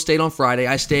Jacksonville State on Friday.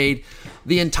 I stayed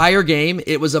the entire game.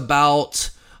 It was about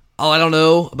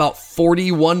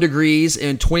 41 degrees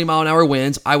and 20-mile-an-hour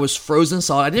winds. I was frozen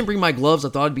solid. I didn't bring my gloves. I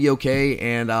thought it'd be okay,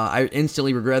 and I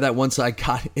instantly regret that once I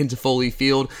got into Foley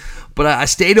Field. But I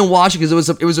stayed and watched it because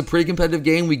it was a pretty competitive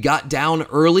game. We got down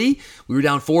early. We were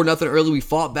down 4-0 early. We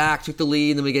fought back, took the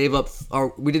lead, and then we gave up.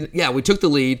 We took the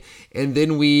lead, and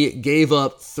then we gave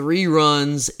up 3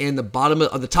 runs in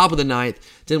the top of the ninth.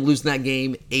 Didn't lose in that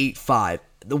game, 8-5.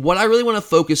 What I really want to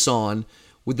focus on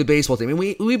with the baseball team,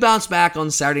 we bounced back on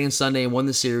Saturday and Sunday and won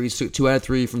the series, took 2 out of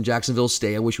 3 from Jacksonville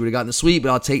State. I wish we would have gotten the sweep, but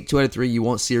I'll take 2 out of 3. You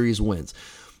want series wins.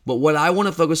 But what I want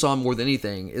to focus on more than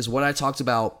anything is what I talked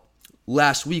about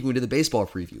last week when we did the baseball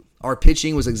preview. Our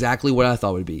pitching was exactly what I thought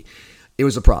it would be. It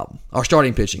was a problem. Our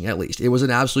starting pitching, at least. It was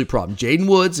an absolute problem. Jaden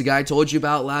Woods, the guy I told you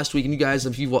about last week, and you guys,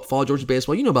 if you follow Georgia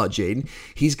baseball, you know about Jaden.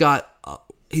 He's got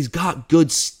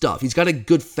good stuff. He's got a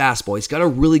good fastball. He's got a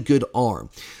really good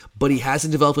arm. But he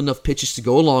hasn't developed enough pitches to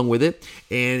go along with it,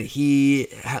 and he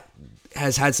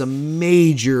has had some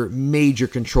major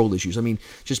control issues. I mean,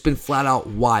 just been flat out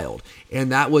wild.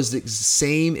 And that was the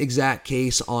same exact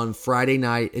case on Friday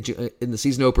night in the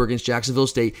season opener against Jacksonville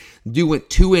State. Dude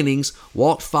went 2 innings,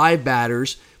 walked 5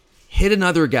 batters, hit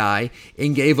another guy,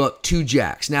 and gave up 2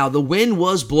 jacks. Now, the wind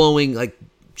was blowing like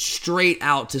straight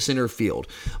out to center field.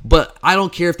 But I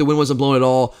don't care if the wind wasn't blowing at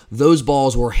all. Those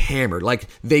balls were hammered. Like,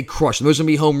 they crushed them. Those are going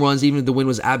to be home runs even if the wind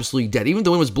was absolutely dead. Even if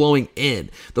the wind was blowing in,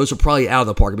 those were probably out of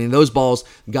the park. I mean, those balls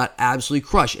got absolutely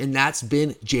crushed. And that's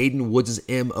been Jaden Woods'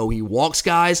 MO. He walks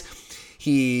guys.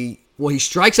 He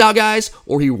strikes out guys,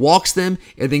 or he walks them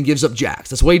and then gives up jacks.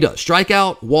 That's what he does. Strike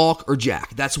out, walk, or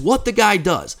jack. That's what the guy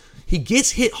does. He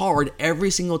gets hit hard every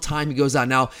single time he goes out.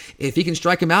 Now, if he can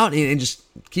strike him out and just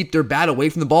keep their bat away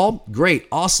from the ball, great,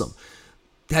 awesome.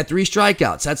 Had 3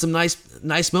 strikeouts, had some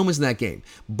nice moments in that game.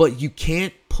 But you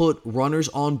can't put runners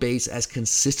on base as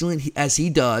consistently as he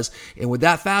does. And with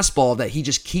that fastball that he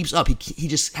just keeps up, he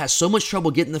just has so much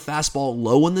trouble getting the fastball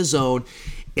low in the zone.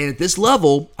 And at this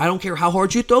level, I don't care how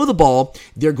hard you throw the ball,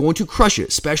 they're going to crush it,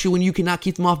 especially when you cannot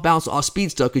keep them off balance, off speed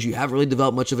stuff, because you haven't really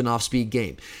developed much of an off-speed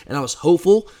game. And I was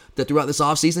hopeful that throughout this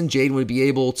offseason, Jaden would be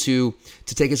able to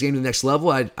take his game to the next level.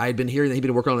 I had been hearing that he'd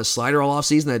been working on his slider all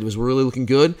offseason. That was really looking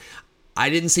good. I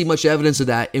didn't see much evidence of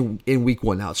that in week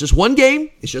 1. Now, it's just one game.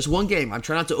 I'm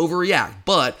trying not to overreact,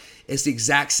 but it's the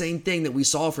exact same thing that we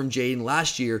saw from Jaden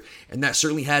last year, and that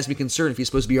certainly has me concerned if he's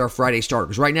supposed to be our Friday starter.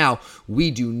 Because right now, we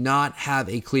do not have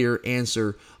a clear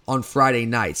answer on Friday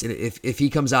nights. And if he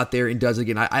comes out there and does it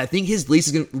again, I think his leash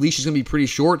is going to be pretty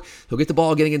short. He'll get the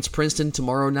ball again against Princeton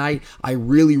tomorrow night. I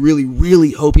really, really,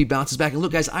 really hope he bounces back. And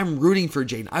look, guys, I'm rooting for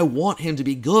Jaden. I want him to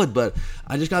be good, but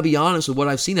I just got to be honest with what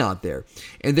I've seen out there.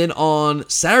 And then on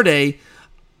Saturday,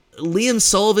 Liam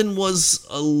Sullivan was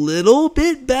a little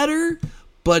bit better,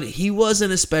 but he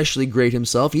wasn't especially great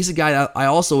himself. He's a guy I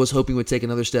also was hoping would take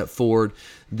another step forward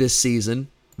this season.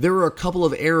 There were a couple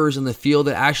of errors in the field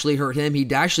that actually hurt him. He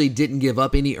actually didn't give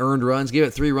up any earned runs. Gave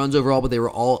up 3 runs overall, but they were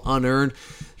all unearned.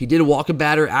 He did walk a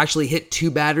batter, actually hit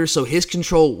 2 batters, so his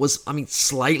control was,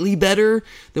 slightly better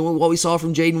than what we saw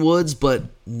from Jaden Woods, but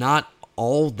not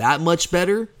all that much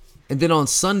better. And then on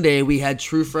Sunday, we had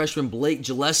true freshman Blake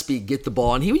Gillespie get the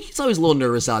ball, and he's always a little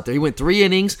nervous out there. He went 3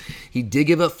 innings. He did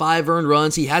give up 5 earned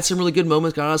runs. He had some really good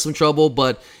moments, got out of some trouble,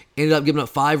 but ended up giving up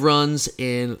 5 runs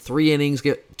in 3 innings,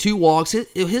 get 2 walks.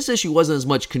 His issue wasn't as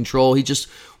much control. He just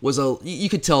was you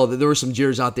could tell that there were some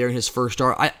jitters out there in his first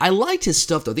start. I liked his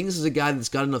stuff, though. I think this is a guy that's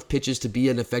got enough pitches to be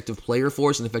an effective player for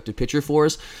us, an effective pitcher for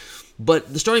us.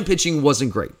 But the starting pitching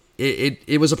wasn't great.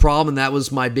 It was a problem, and that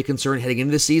was my big concern heading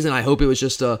into the season. I hope it was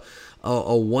just a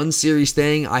one series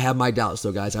thing. I have my doubts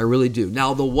though, guys. I really do.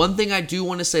 Now, the one thing I do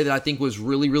want to say that I think was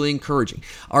really, really encouraging.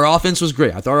 Our offense was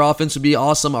great. I thought our offense would be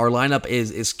awesome. Our lineup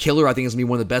is killer. I think it's going to be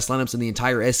one of the best lineups in the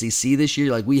entire SEC this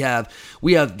year. Like we have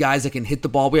guys that can hit the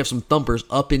ball. We have some thumpers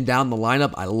up and down the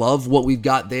lineup. I love what we've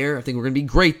got there. I think we're going to be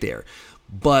great there.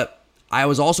 But I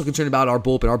was also concerned about our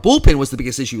bullpen. Our bullpen was the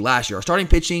biggest issue last year. Our starting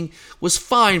pitching was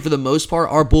fine for the most part.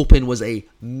 Our bullpen was a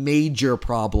major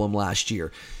problem last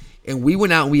year. And we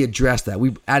went out and we addressed that.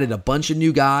 We added a bunch of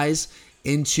new guys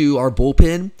into our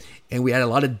bullpen, and we added a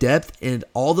lot of depth. And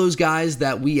all those guys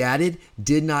that we added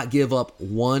did not give up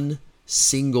one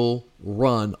single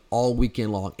run all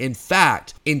weekend long. In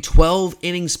fact, in 12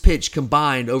 innings pitched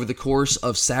combined over the course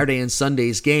of Saturday and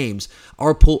Sunday's games,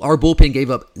 our bullpen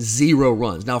gave up 0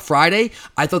 runs. Now, Friday,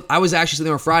 I was actually sitting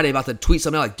there on Friday about to tweet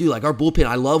something out like, dude, like our bullpen,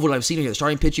 I love what I've seen here. The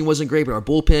starting pitching wasn't great, but our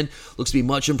bullpen looks to be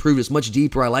much improved. It's much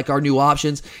deeper. I like our new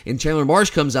options. And Chandler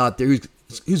Marsh comes out there,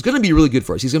 who's going to be really good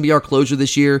for us. He's going to be our closer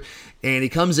this year, and he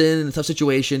comes in a tough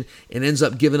situation and ends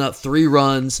up giving up 3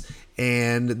 runs,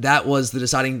 and that was the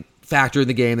deciding factor in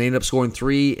the game. They ended up scoring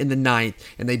 3 in the 9th,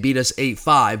 and they beat us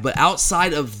 8-5. But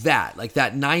outside of that, like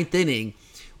that 9th inning,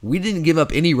 we didn't give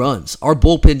up any runs. Our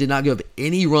bullpen did not give up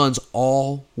any runs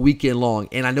all weekend long.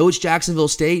 And I know it's Jacksonville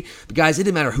State, but guys, it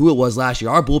didn't matter who it was last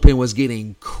year. Our bullpen was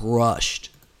getting crushed.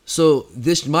 So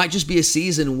this might just be a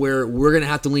season where we're going to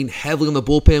have to lean heavily on the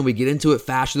bullpen. We get into it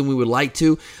faster than we would like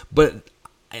to,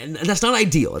 and that's not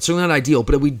ideal. It's certainly not ideal,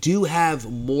 but we do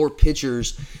have more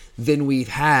pitchers than we've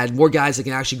had, more guys that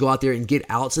can actually go out there and get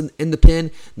outs in the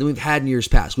pen than we've had in years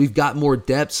past. We've got more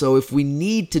depth, so if we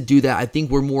need to do that, I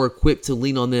think we're more equipped to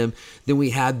lean on them than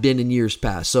we have been in years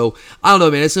past. So, I don't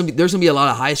know, man. There's going to be a lot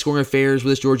of high-scoring affairs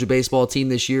with this Georgia baseball team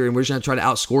this year, and we're just going to try to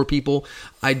outscore people.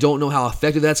 I don't know how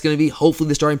effective that's going to be. Hopefully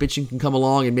the starting pitching can come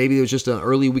along, and maybe it was just an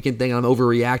early weekend thing and I'm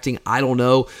overreacting. I don't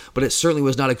know, but it certainly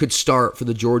was not a good start for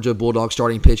the Georgia Bulldogs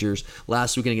starting pitchers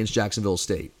last weekend against Jacksonville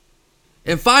State.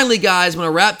 And finally, guys, I'm going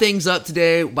to wrap things up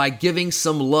today by giving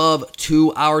some love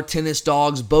to our tennis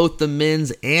dogs, both the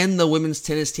men's and the women's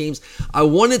tennis teams. I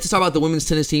wanted to talk about the women's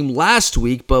tennis team last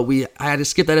week, but I had to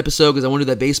skip that episode because I wanted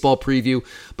to do that baseball preview.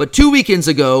 But 2 weekends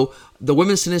ago, the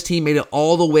women's tennis team made it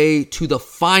all the way to the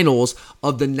finals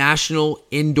of the National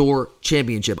Indoor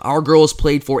Championship. Our girls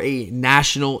played for a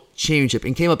national championship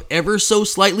and came up ever so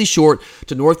slightly short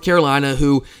to North Carolina,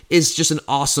 who is just an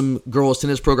awesome girls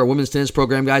tennis program, women's tennis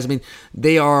program, guys. I mean,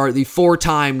 they are the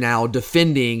 4-time now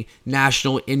defending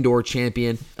national indoor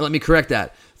champion. And let me correct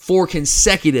that. 4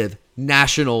 consecutive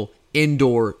national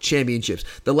indoor championships.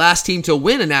 The last team to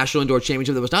win a national indoor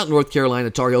championship that was not North Carolina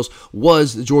Tar Heels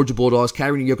was the Georgia Bulldogs.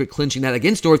 Katarina Jokic clinching that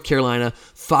against North Carolina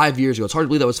 5 years ago. It's hard to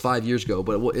believe that was 5 years ago,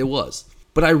 but it was.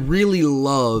 But I really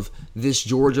love this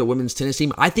Georgia women's tennis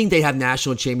team. I think they have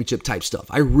national championship type stuff.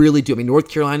 I really do. I mean, North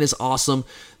Carolina is awesome.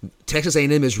 Texas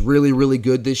A&M is really, really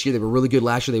good this year. They were really good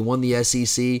last year. They won the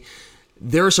SEC.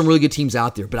 There are some really good teams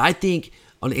out there, but I think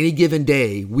on any given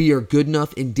day, we are good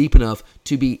enough and deep enough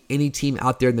to beat any team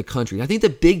out there in the country. And I think the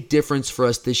big difference for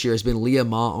us this year has been Leah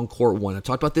Ma on court 1. I've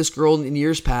talked about this girl in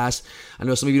years past. I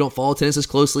know some of you don't follow tennis as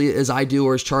closely as I do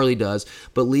or as Charlie does,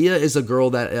 but Leah is a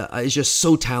girl that is just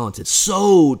so talented,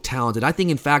 so talented. I think,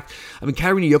 in fact,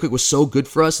 Katarina Jokic was so good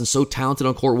for us and so talented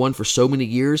on court 1 for so many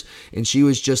years, and she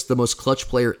was just the most clutch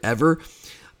player ever.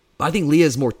 I think Leah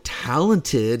is more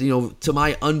talented, to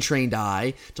my untrained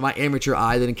eye, to my amateur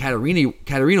eye, than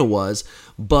Katarina was.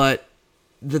 But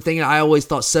the thing I always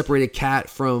thought separated Kat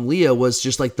from Leah was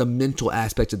just like the mental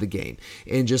aspect of the game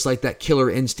and just like that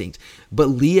killer instinct. But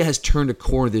Leah has turned a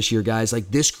corner this year, guys. Like,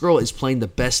 this girl is playing the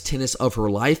best tennis of her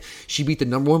life. She beat the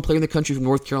number 1 player in the country from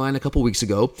North Carolina a couple weeks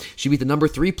ago. She beat the number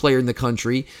 3 player in the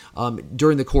country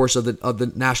during the course of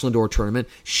the National Indoor Tournament.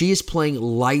 She is playing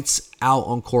lights out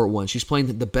on court 1. She's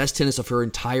playing the best tennis of her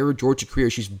entire Georgia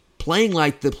career. She's playing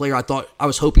like the player I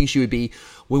was hoping she would be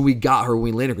when we got her, when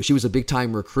we landed her. She was a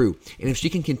big-time recruit. And if she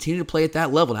can continue to play at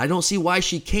that level, and I don't see why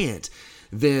she can't,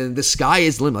 then the sky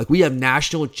is the limit. Like, we have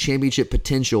national championship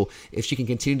potential if she can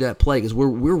continue that play, because we're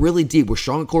really deep. We're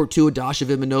strong at court 2 with Dasha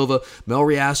Vidmanova. Mel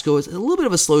Riasco is a little bit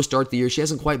of a slow start to the year. She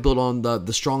hasn't quite built on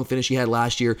the strong finish she had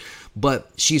last year, but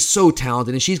she's so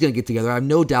talented, and she's going to get together. I have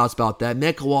no doubts about that.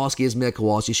 Meg Kowalski is Meg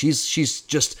Kowalski. She's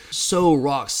just so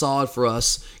rock solid for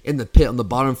us in the pit on the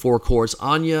bottom 4 courts.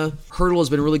 Anya Hurdle has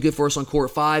been really good for us on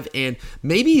court 5, and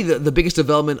maybe the biggest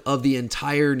development of the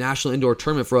entire National Indoor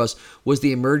Tournament for us was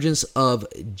the emergence of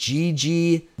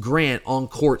Gigi Grant on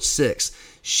court 6.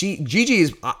 Gigi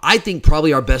is, I think,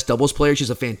 probably our best doubles player. She's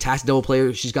a fantastic double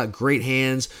player. She's got great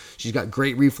hands. She's got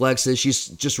great reflexes. She's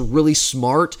just really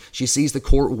smart. She sees the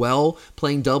court well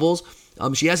playing doubles.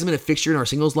 She hasn't been a fixture in our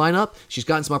singles lineup. She's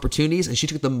gotten some opportunities, and she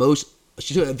took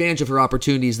advantage of her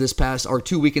opportunities this past, or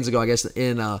 2 weekends ago, I guess,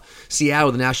 in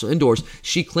Seattle, the National Indoors.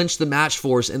 She clinched the match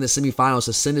for us in the semifinals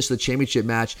to send us to the championship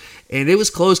match, and it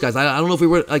was close, guys. I don't know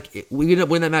if we ended up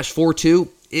winning that match 4-2.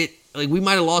 We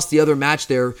might have lost the other match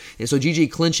there, and so Gigi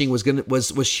clinching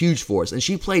was huge for us, and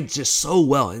she played just so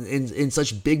well in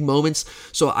such big moments.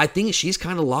 So I think she's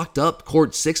kind of locked up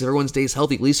court 6 if everyone stays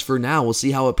healthy, at least for now. We'll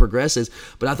see how it progresses,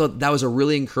 but I thought that was a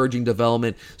really encouraging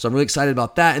development, so I'm really excited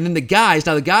about that. And then the guys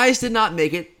did not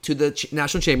make it to the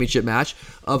national championship match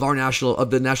of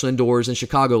the national indoors in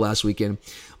Chicago last weekend,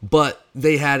 but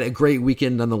they had a great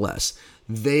weekend nonetheless.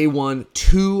 They won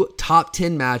 2 top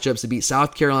 10 matchups to beat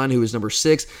South Carolina, who was number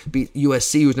 6, beat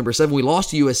USC, who was number 7. We lost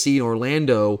to USC in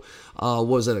Orlando,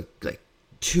 like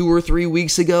 2 or 3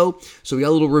 weeks ago? So we got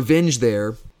a little revenge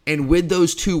there. And with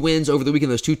those 2 wins over the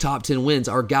weekend, those 2 top 10 wins,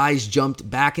 our guys jumped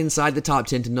back inside the top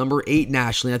 10 to number 8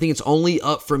 nationally. I think it's only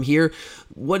up from here.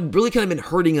 What really kind of been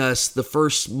hurting us the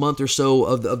first month or so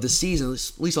of the season,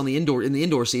 at least in the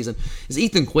indoor season, is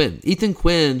Ethan Quinn. Ethan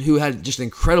Quinn, who had just an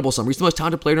incredible summer. He's the most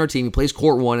talented player on our team. He plays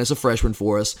court 1 as a freshman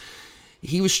for us.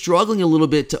 He was struggling a little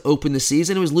bit to open the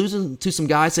season. He was losing to some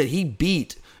guys that he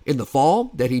beat in the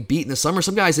fall, that he beat in the summer.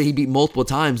 Some guys that he beat multiple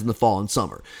times in the fall and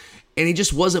summer. And he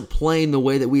just wasn't playing the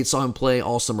way that we saw him play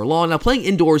all summer long. Now, playing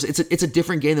indoors, it's a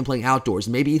different game than playing outdoors.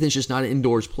 Maybe Ethan's just not an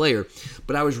indoors player,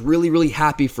 but I was really, really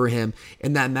happy for him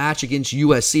in that match against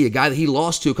USC, a guy that he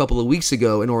lost to a couple of weeks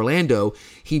ago in Orlando.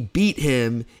 He beat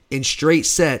him in straight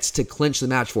sets to clinch the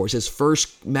match for us. His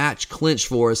first match clinched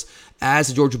for us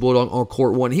as a Georgia Bulldog on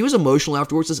court 1. He was emotional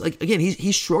afterwards. Again,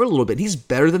 he struggled a little bit. He's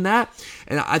better than that.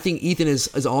 And I think Ethan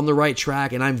is on the right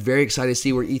track, and I'm very excited to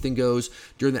see where Ethan goes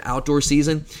during the outdoor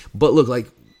season. But look,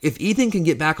 if Ethan can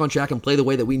get back on track and play the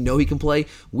way that we know he can play,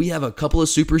 we have a couple of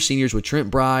super seniors with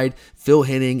Trent Bride, Phil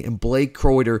Henning, and Blake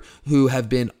Kreuter who have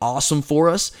been awesome for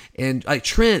us. And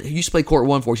Trent, who used to play court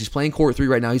 1 for us, he's playing court 3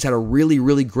 right now. He's had a really,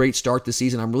 really great start this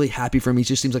season. I'm really happy for him. He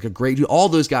just seems like a great dude. All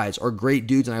those guys are great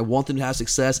dudes, and I want them to have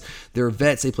success. They're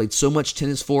vets. They played so much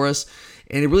tennis for us.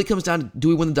 And it really comes down to, do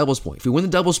we win the doubles point? If we win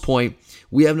the doubles point,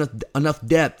 we have enough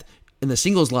depth in the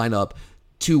singles lineup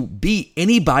to beat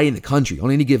anybody in the country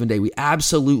on any given day. We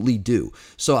absolutely do.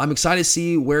 So I'm excited to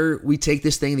see where we take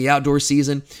this thing in the outdoor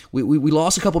season. We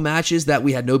lost a couple matches that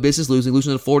we had no business losing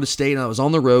to Florida State, and I was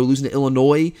on the road, losing to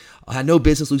Illinois. I had no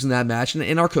business losing that match,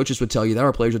 and our coaches would tell you that,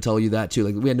 our players would tell you that too.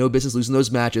 We had no business losing those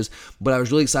matches, but I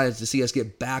was really excited to see us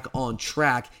get back on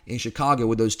track in Chicago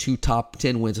with those 2 top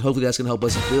 10 wins. And hopefully that's going to help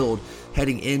us build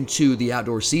heading into the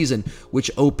outdoor season,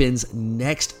 which opens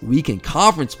next weekend.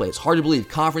 Conference play. It's hard to believe.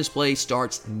 Conference play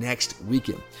starts next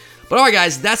weekend. But all right,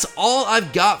 guys, that's all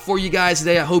I've got for you guys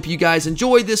today. I hope you guys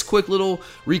enjoyed this quick little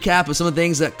recap of some of the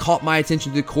things that caught my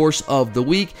attention through the course of the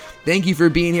week. Thank you for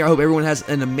being here. I hope everyone has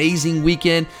an amazing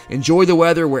weekend. Enjoy the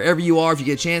weather wherever you are. If you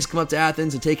get a chance, come up to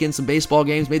Athens and take in some baseball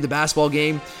games. Maybe the basketball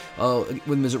game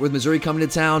with Missouri coming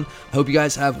to town. I hope you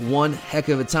guys have one heck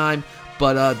of a time.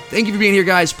 But thank you for being here,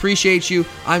 guys. Appreciate you.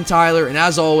 I'm Tyler, and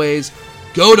as always,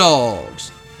 go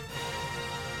Dogs!